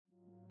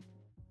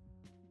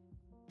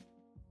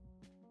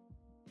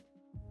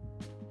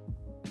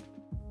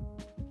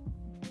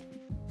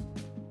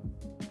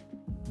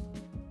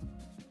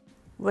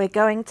We're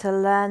going to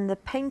learn the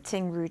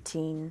painting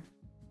routine.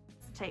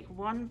 Take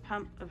 1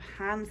 pump of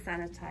hand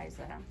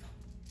sanitizer.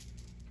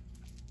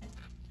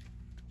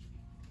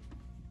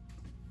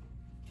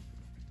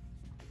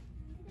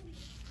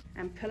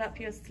 And pull up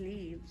your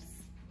sleeves.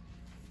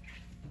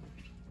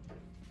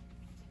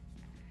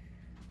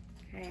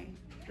 Okay,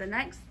 the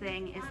next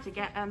thing is to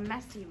get a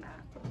messy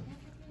mat.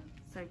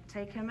 So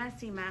take a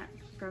messy mat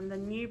from the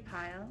new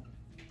pile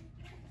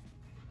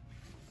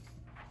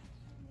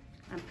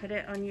and put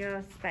it on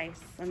your space,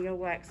 on your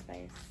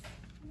workspace.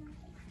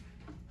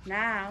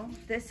 Now,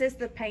 this is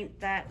the paint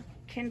that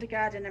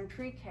kindergarten and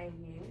pre-K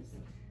use.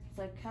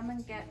 So come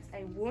and get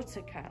a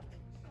water cup.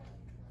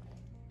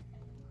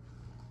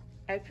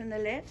 Open the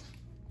lid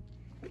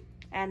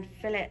and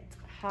fill it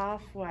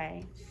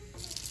halfway.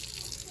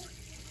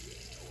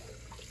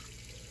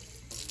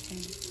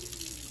 Okay.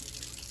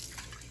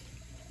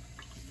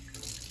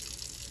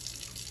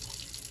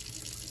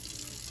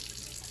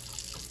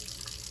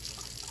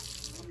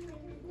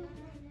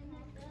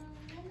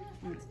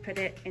 Let's put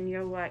it in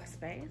your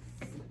workspace.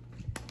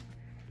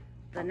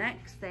 The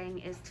next thing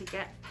is to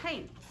get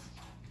paint.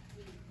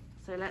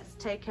 So let's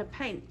take a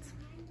paint.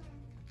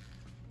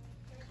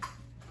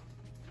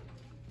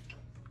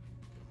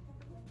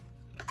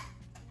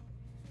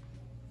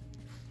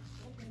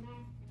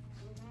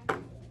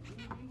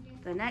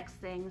 The next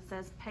thing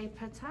says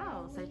paper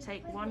towel. So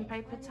take 1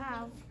 paper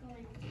towel.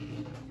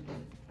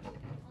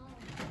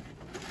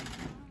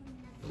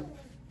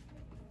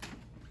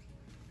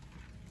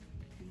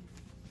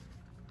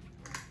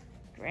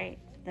 Great.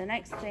 The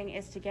next thing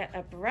is to get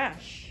a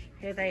brush.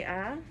 Here they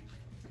are.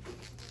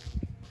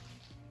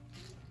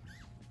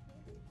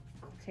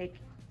 Take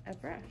a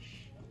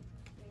brush.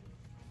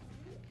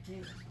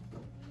 Okay.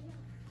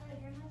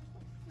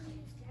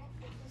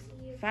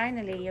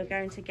 Finally, you're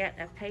going to get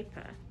a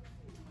paper.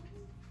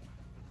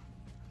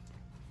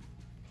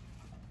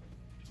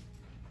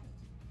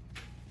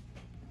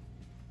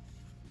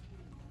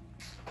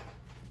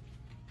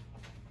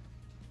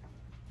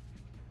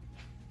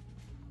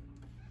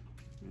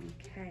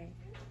 Okay,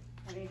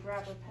 let me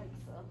grab a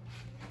pencil.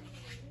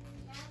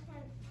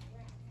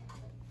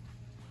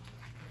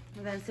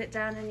 And then sit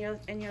down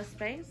in your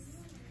space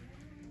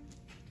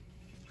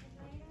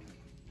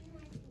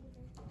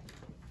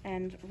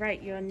and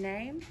write your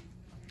name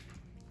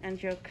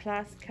and your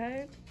class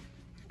code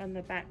on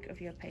the back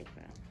of your paper.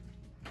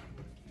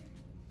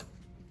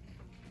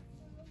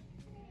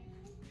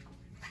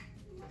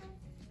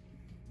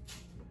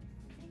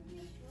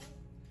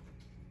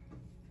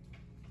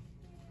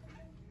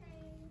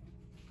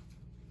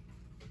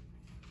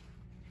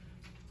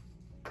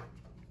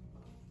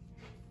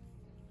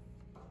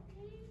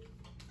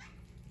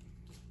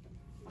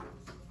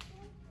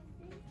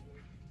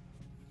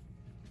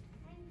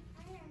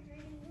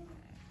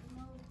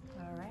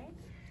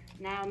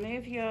 Now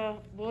move your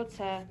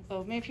water,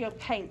 or move your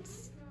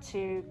paints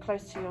to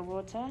close to your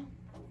water.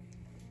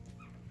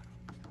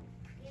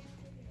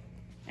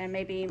 And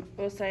maybe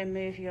also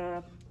move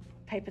your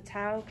paper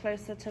towel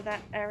closer to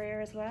that area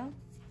as well.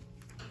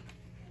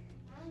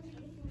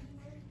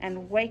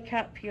 And wake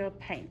up your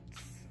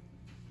paints.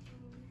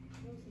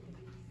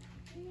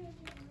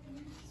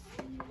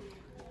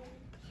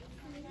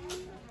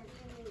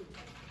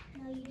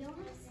 No, you don't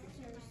have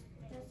scissors.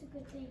 That's a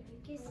good thing.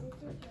 You get scissors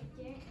right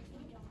there.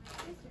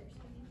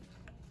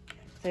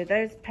 So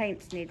those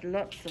paints need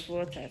lots of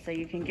water, so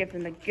you can give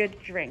them a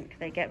good drink.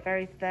 They get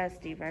very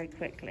thirsty very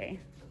quickly.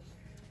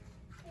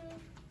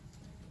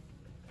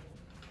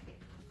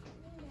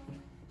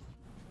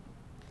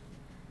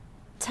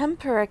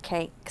 Tempera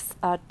cakes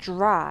are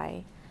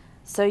dry,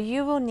 so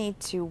you will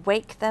need to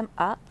wake them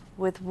up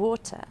with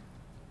water.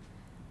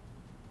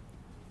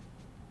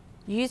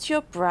 Use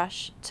your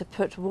brush to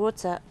put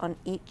water on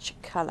each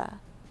color.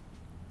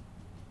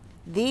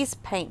 These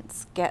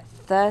paints get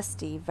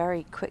thirsty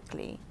very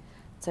quickly,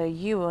 so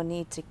you will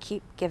need to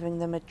keep giving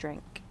them a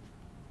drink.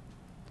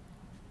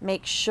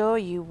 Make sure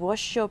you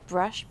wash your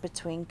brush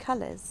between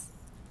colors.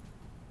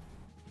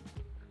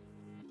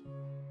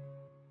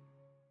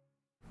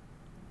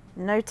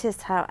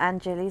 Notice how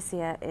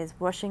Angelicia is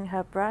washing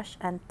her brush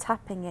and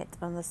tapping it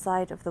on the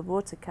side of the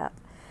water cup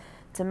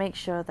to make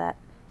sure that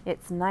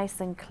it's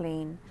nice and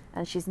clean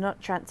and she's not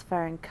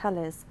transferring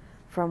colors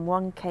from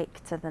one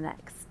cake to the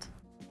next.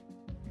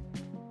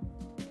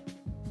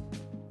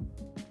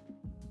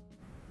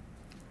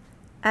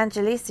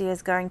 Angelicia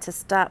is going to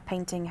start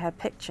painting her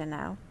picture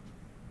now.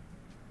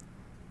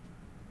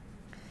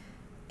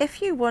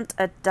 If you want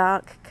a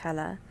dark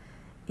color,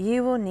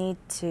 you will need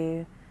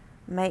to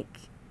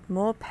make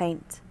more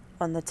paint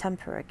on the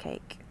tempera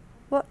cake.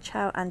 Watch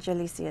how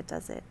Angelicia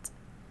does it.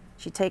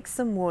 She takes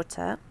some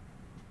water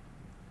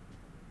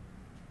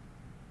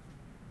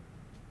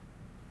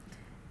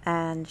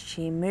and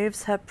she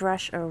moves her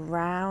brush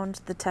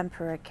around the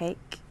tempera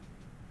cake.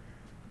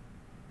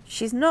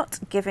 She's not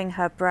giving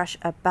her brush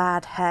a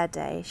bad hair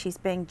day, she's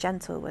being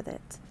gentle with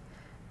it.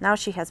 Now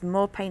she has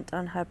more paint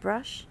on her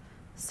brush,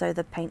 so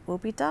the paint will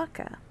be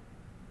darker.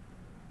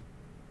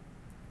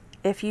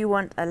 If you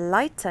want a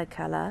lighter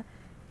color,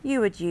 you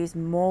would use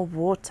more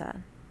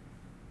water.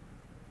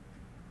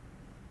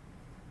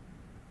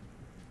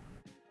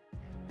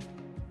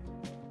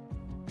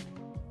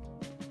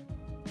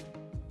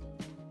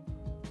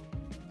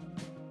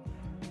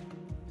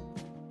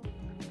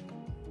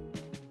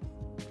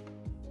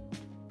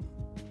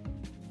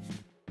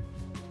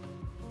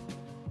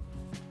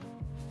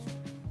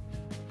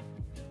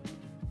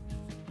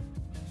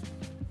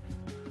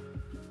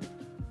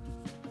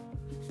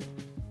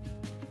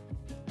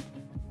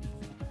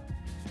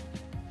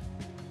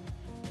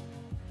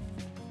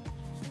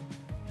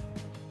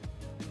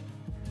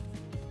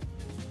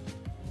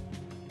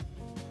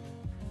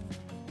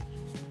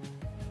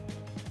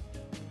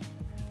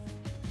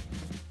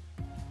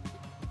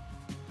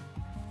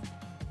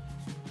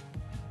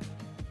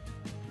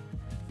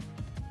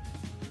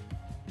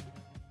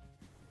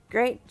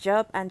 Great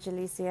job,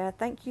 Angelicia.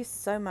 Thank you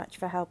so much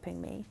for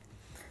helping me.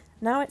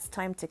 Now it's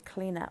time to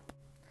clean up.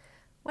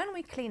 When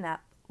we clean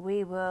up,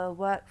 we will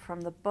work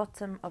from the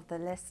bottom of the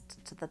list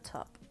to the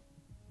top.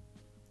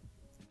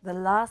 The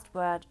last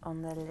word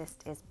on the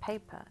list is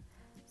paper,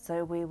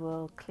 so we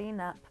will clean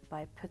up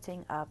by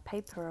putting our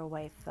paper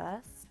away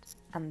first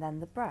and then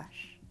the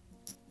brush.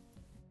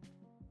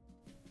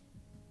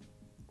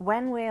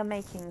 When we are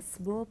making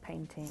small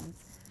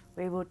paintings,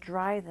 we will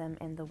dry them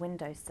in the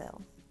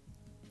windowsill.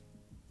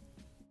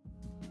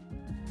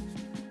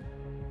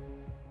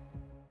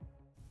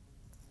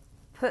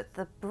 Put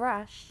the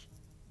brush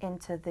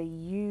into the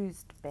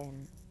used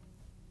bin.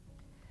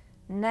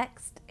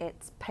 Next,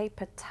 it's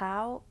paper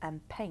towel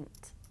and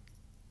paint.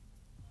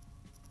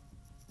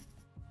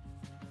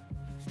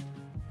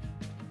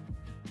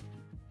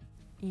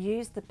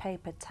 Use the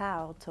paper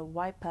towel to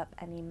wipe up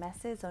any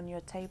messes on your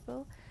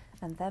table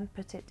and then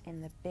put it in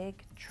the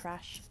big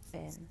trash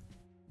bin.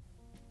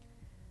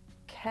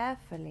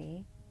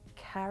 Carefully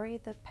carry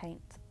the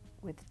paint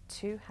with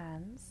 2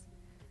 hands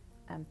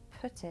and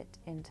put it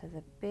into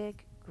the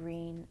big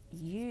green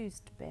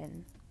used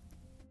bin.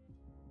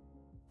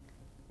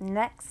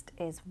 Next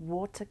is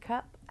water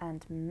cup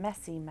and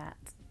messy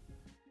mat.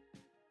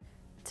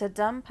 To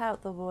dump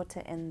out the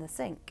water in the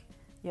sink,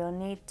 you'll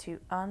need to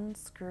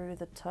unscrew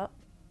the top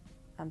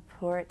and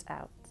pour it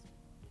out.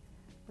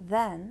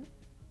 Then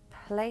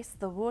place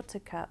the water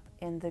cup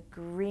in the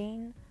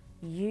green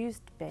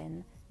used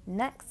bin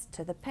next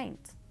to the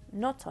paint,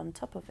 not on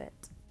top of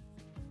it.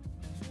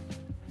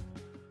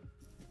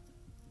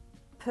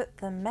 Put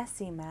the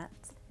messy mat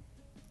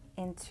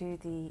into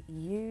the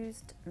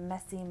used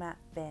messy mat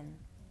bin,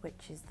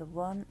 which is the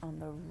one on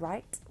the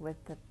right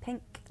with the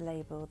pink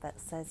label that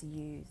says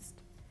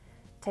used.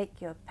 Take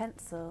your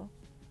pencil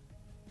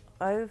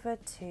over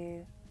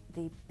to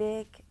the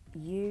big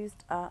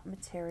used art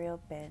material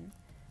bin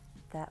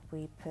that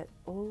we put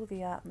all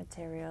the art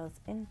materials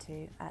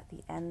into at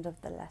the end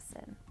of the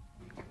lesson.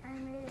 I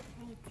made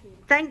a painting.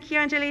 Thank you,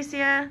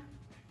 Angelicia.